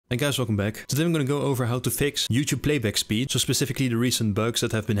Hey guys, welcome back. Today I'm going to go over how to fix YouTube playback speed, so specifically the recent bugs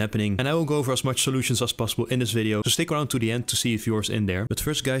that have been happening, and I will go over as much solutions as possible in this video, so stick around to the end to see if yours in there. But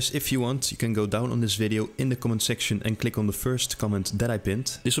first guys, if you want, you can go down on this video in the comment section and click on the first comment that I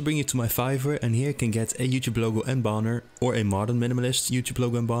pinned. This will bring you to my Fiverr, and here you can get a YouTube logo and banner, or a modern minimalist YouTube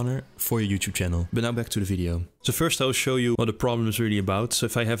logo and banner for your YouTube channel. But now back to the video. So first I'll show you what the problem is really about. So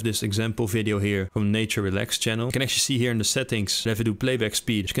if I have this example video here from Nature Relax channel, you can actually see here in the settings that if I do playback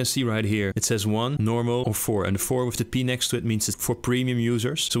speed, you can see right here, it says 1, normal, or 4. And the 4 with the P next to it means it's for premium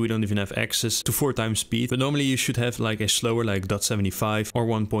users. So we don't even have access to 4 times speed. But normally you should have like a slower, like 0.75 or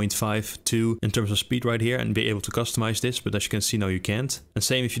 1.52 in terms of speed right here and be able to customize this. But as you can see now you can't. And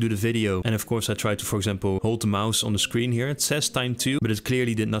same if you do the video. And of course I try to, for example, hold the mouse on the screen here. It says time 2, but it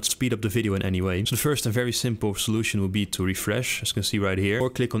clearly did not speed up the video in any way. So the first and very simple solution would be to refresh, as you can see right here, or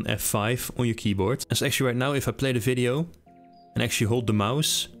click on F5 on your keyboard. And so actually right now if I play the video and actually hold the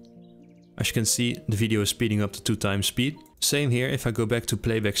mouse, as you can see the video is speeding up to 2 times speed. Same here, if I go back to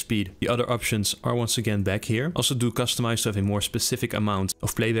playback speed, the other options are once again back here. Also do customize to have a more specific amount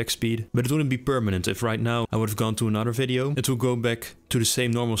of playback speed, but it wouldn't be permanent. If right now I would have gone to another video, it will go back to the same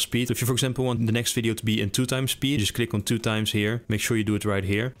normal speed. So if you for example want the next video to be in 2 times speed, just click on 2 times here. Make sure you do it right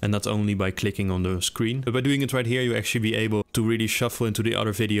here, and not only by clicking on the screen, but by doing it right here you actually be able to really shuffle into the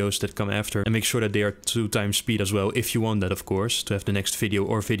other videos that come after and make sure that they are 2 times speed as well, if you want that of course, to have the next video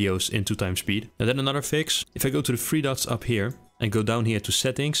or videos in 2 times speed. And then another fix, if I go to the 3 dots up here and go down here to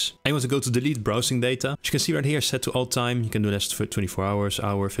settings, I want to go to delete browsing data. As you can see right here, set to all time. You can do this for 24 hours,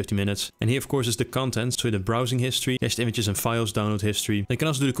 hour, 50 minutes. And here of course is the content, so the browsing history, there's the images and files, download history. And you can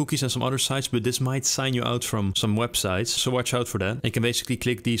also do the cookies and some other sites, but this might sign you out from some websites, so watch out for that. And you can basically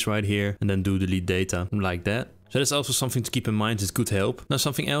click these right here and then do delete data like that. So that's also something to keep in mind, it could help. Now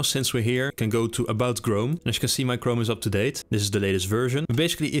something else, since we're here, can go to About Chrome. And as you can see, my Chrome is up to date. This is the latest version. But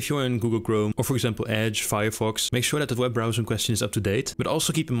basically, if you're in Google Chrome, or for example Edge, Firefox, make sure that the web browser in question is up to date. But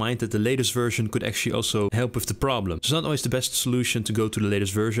also keep in mind that the latest version could actually also help with the problem. So it's not always the best solution to go to the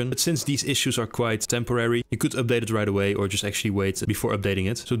latest version. But since these issues are quite temporary, you could update it right away or just actually wait before updating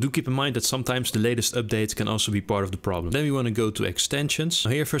it. So do keep in mind that sometimes the latest update can also be part of the problem. Then we want to go to extensions.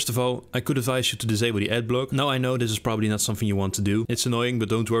 Now here, first of all, I could advise you to disable the ad block. Now I know this is probably not something you want to do. It's annoying, but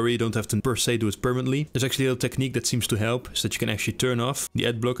don't worry, you don't have to per se do it permanently. There's actually a little technique that seems to help, is that you can actually turn off the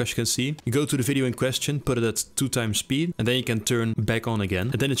ad block, as you can see. You go to the video in question, put it at 2 times speed, and then you can turn back on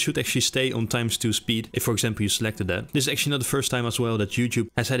again. And then it should actually stay on ×2 speed, if for example you selected that. This is actually not the first time as well that YouTube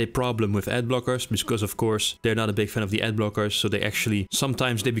has had a problem with ad blockers, because of course they're not a big fan of the ad blockers, so they actually,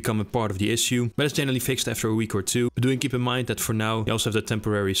 sometimes they become a part of the issue, but it's generally fixed after a week or 2. But do keep in mind that for now, you also have the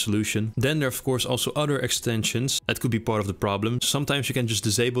temporary solution. Then there are of course also other extensions that could be part of the problem. Sometimes you can just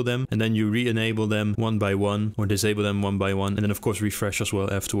disable them and then you re-enable them one by one, or disable them one by one, and then of course refresh as well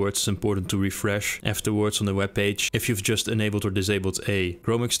afterwards. It's important to refresh afterwards on the web page if you've just enabled or disabled a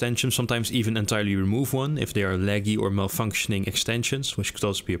Chrome extension. Sometimes even entirely remove one if they are laggy or malfunctioning extensions, which could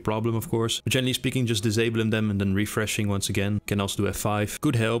also be a problem of course. But generally speaking, just disabling them and then refreshing once again. You can also do F5,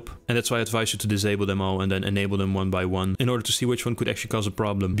 could help, and that's why I advise you to disable them all and then enable them one by one in order to see which one could actually cause a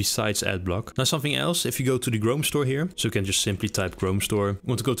problem besides adblock. Now something else, if you go to the Chrome store here, so you can just simply type Chrome store. You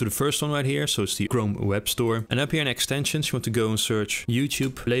want to go to the first one right here, so it's the Chrome web store. And up here in extensions, you want to go and search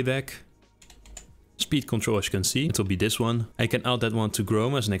YouTube Playback speed control. As you can see, it will be this one. I can add that one to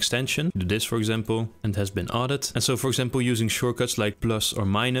Chrome as an extension. Do this for example, and it has been added. And so for example, using shortcuts like plus or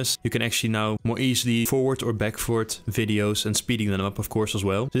minus, you can actually now more easily forward or backward videos and speeding them up of course as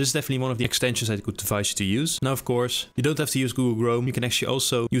well. So this is definitely one of the extensions I could advise you to use. Now of course, you don't have to use Google Chrome. You can actually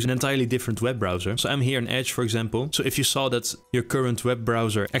also use an entirely different web browser. So I'm here in Edge for example. So if you saw that your current web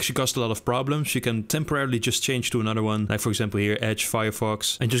browser actually caused a lot of problems, you can temporarily just change to another one. Like for example here, Edge,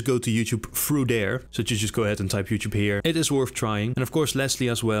 Firefox, and just go to YouTube through there. So you just go ahead and type YouTube here. It is worth trying. And of course, lastly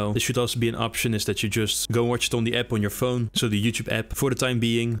as well, this should also be an option, is that you just go watch it on the app on your phone. So the YouTube app for the time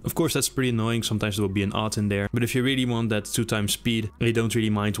being. Of course, that's pretty annoying. Sometimes there will be an ad in there. But if you really want that 2 times speed, you don't really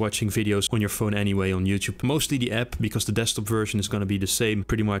mind watching videos on your phone anyway on YouTube. Mostly the app, because the desktop version is going to be the same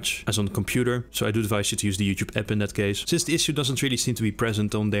pretty much as on the computer. So I do advise you to use the YouTube app in that case. Since the issue doesn't really seem to be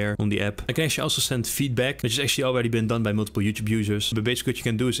present on there on the app, I can actually also send feedback, which has actually already been done by multiple YouTube users. But basically what you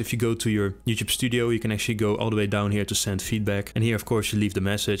can do is if you go to your YouTube Studio video, you can actually go all the way down here to send feedback. And here, of course, you leave the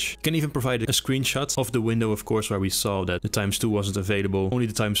message. You can even provide a screenshot of the window, of course, where we saw that the ×2 wasn't available. Only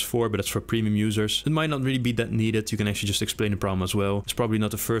the ×4, but that's for premium users. It might not really be that needed. You can actually just explain the problem as well. It's probably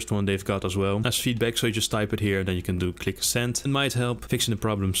not the first one they've got as well as feedback, so you just type it here, then you can do click send. It might help fixing the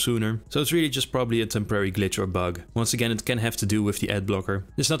problem sooner. So it's really just probably a temporary glitch or bug. Once again, it can have to do with the ad blocker.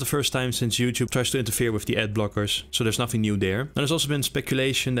 It's not the first time since YouTube tries to interfere with the ad blockers, so there's nothing new there. And there's also been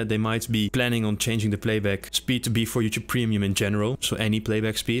speculation that they might be planning on changing the playback speed to be for YouTube Premium in general, so any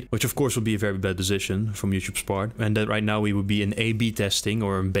playback speed, which of course would be a very bad decision from YouTube's part, and that right now we would be in A/B testing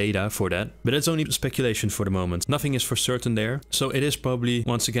or in beta for that. But that's only speculation for the moment. Nothing is for certain there, so it is probably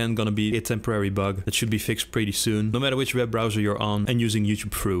once again gonna be a temporary bug that should be fixed pretty soon, no matter which web browser you're on and using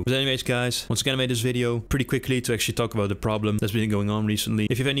YouTube through. But anyways guys, once again I made this video pretty quickly to actually talk about the problem that's been going on recently.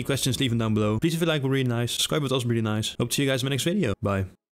 If you have any questions, leave them down below. Please, if you like, would be really nice. Subscribe would also be really nice. Hope to see you guys in my next video. Bye.